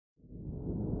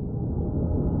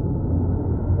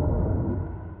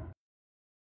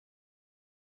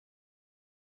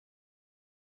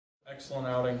Excellent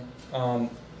outing.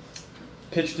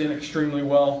 Pitched in extremely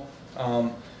well.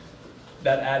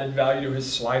 That added value to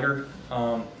his slider.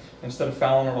 Instead of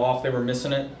fouling it off, they were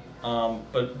missing it.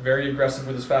 But very aggressive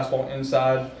with his fastball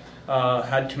inside.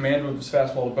 Had command with his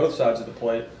fastball to both sides of the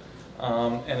plate.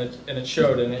 And it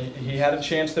showed. And he had a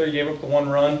chance there. He gave up the 1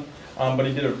 run. But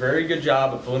he did a very good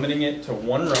job of limiting it to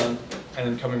 1 run and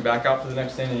then coming back out for the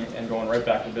next inning and going right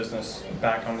back to business,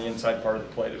 back on the inside part of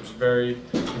the plate. It was a very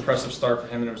impressive start for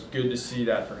him, and it was good to see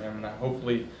that for him. And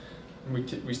hopefully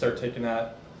we start taking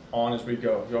that on as we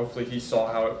go. Hopefully he saw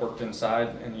how it worked inside,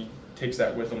 and he takes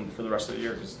that with him for the rest of the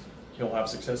year, because he'll have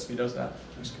success if he does that.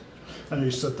 I know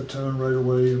you set the tone right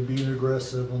away of being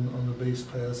aggressive on the base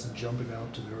pass and jumping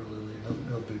out to the early.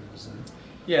 How big was that?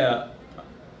 Yeah.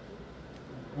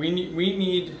 We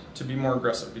need to be more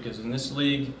aggressive, because in this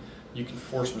league you can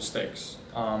force mistakes.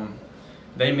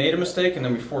 They made a mistake, and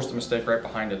then we forced a mistake right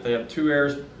behind it. They had 2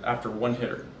 errors after 1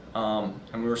 hitter, and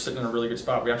we were sitting in a really good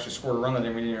spot. We actually scored a run that day,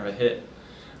 we didn't have a hit.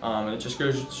 And it just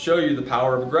goes to show you the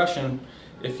power of aggression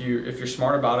if you're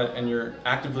smart about it and you're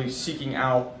actively seeking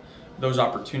out those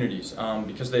opportunities,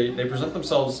 because they present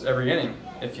themselves every inning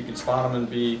if you can spot them and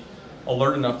be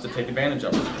alert enough to take advantage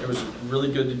of it. It was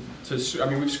really good I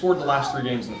mean, we've scored the last 3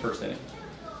 games in the first inning,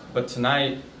 but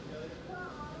tonight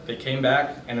they came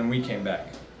back and then we came back.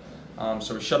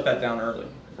 So we shut that down early.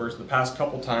 Whereas the past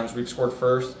couple times we've scored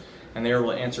first and they were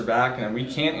able to answer back, and then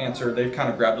we can't answer, they've kind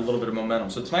of grabbed a little bit of momentum.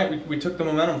 So tonight we took the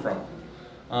momentum from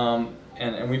them.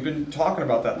 And we've been talking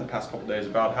about that the past couple days,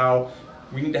 about how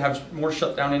we need to have more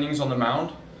shutdown innings on the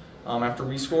mound after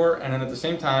we score, and then at the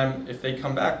same time, if they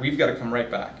come back, we've got to come right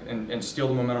back and steal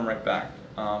the momentum right back.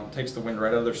 Takes the wind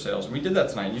right out of their sails. And we did that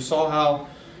tonight. You saw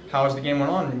how as the game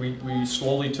went on, we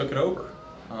slowly took it over.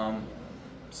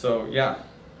 So yeah,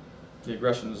 the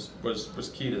aggression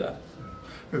was key to that.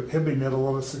 Hibbing had a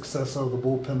lot of success out of the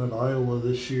bullpen at Iowa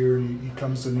this year. He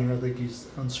comes in here, I think he's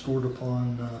unscored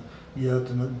upon yet,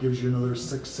 and it gives you another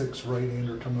 6'6"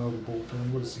 right-hander coming out of the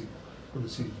bullpen. What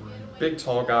does he bring? Big,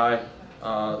 tall guy.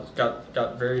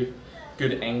 Got very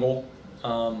good angle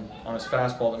on his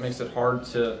fastball that makes it hard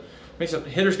to.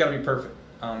 Hitter's got to be perfect,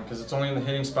 because it's only in the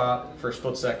hitting spot for a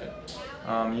split second.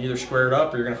 You either square it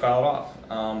up or you're going to foul it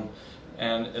off.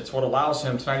 And it's what allows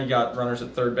him. Tonight he got runners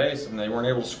at third base, and they weren't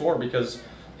able to score because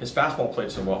his fastball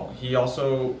played so well. He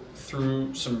also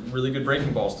threw some really good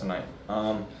breaking balls tonight,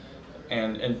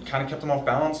 and kind of kept them off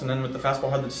balance. And then with the fastball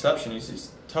had the deception.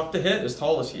 He's tough to hit as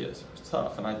tall as he is. It's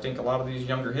tough, and I think a lot of these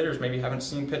younger hitters maybe haven't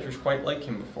seen pitchers quite like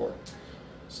him before.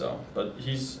 So, but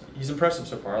he's impressive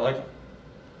so far. I like him.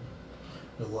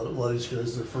 A lot of these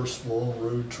guys, their first long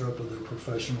road trip of their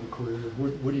professional career.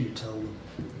 What do you tell them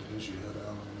as you head out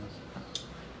on this?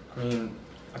 I mean,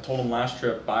 I told them last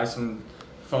trip, buy some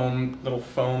little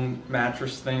foam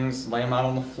mattress things, lay them out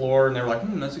on the floor, and they were like,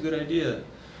 that's a good idea.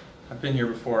 I've been here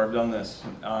before, I've done this.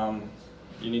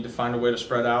 You need to find a way to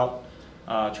spread out,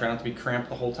 try not to be cramped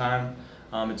the whole time.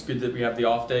 It's good that we have the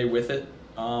off day with it,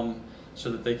 so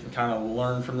that they can kind of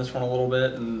learn from this one a little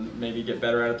bit and maybe get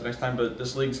better at it the next time. But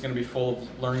this league's going to be full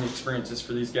of learning experiences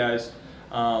for these guys,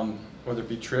 whether it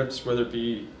be trips, whether it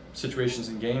be situations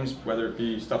in games, whether it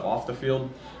be stuff off the field,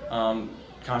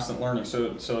 constant learning.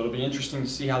 So it'll be interesting to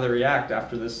see how they react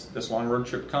after this long road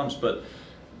trip comes, but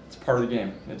it's part of the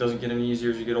game. It doesn't get any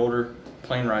easier as you get older.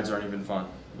 Plane rides aren't even fun.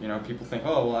 You know, people think,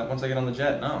 oh, well, once I get on the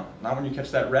jet. No, not when you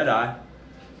catch that red eye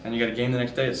and you got a game the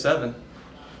next day at 7.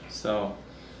 So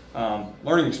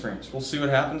learning experience. We'll see what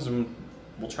happens, and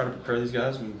we'll try to prepare these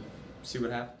guys and see what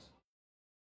happens.